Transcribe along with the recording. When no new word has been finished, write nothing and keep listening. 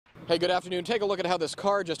Hey, good afternoon. Take a look at how this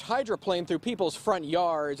car just hydroplaned through people's front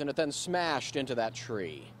yards and it then smashed into that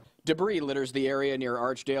tree. Debris litters the area near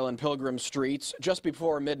Archdale and Pilgrim Streets. Just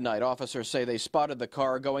before midnight, officers say they spotted the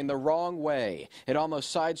car going the wrong way. It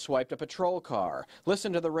almost sideswiped a patrol car.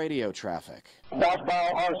 Listen to the radio traffic.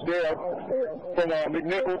 Southbound Archdale from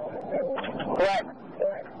McNichol, black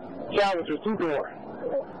Challenger, two-door.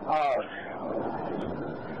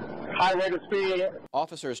 High rate of speed.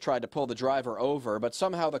 Officers tried to pull the driver over, but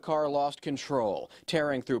somehow the car lost control,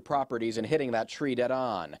 tearing through properties and hitting that tree dead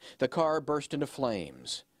on. The car burst into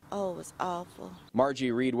flames. Oh, it was awful.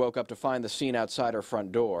 Margie Reed woke up to find the scene outside her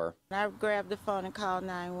front door. I grabbed the phone and called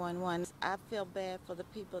 911. I feel bad for the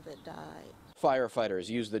people that died. Firefighters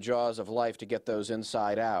used the jaws of life to get those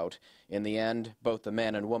inside out. In the end, both the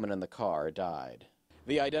man and woman in the car died.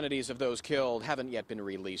 The identities of those killed haven't yet been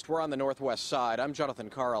released. We're on the northwest side. I'm Jonathan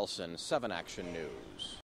Carlson, 7 Action News.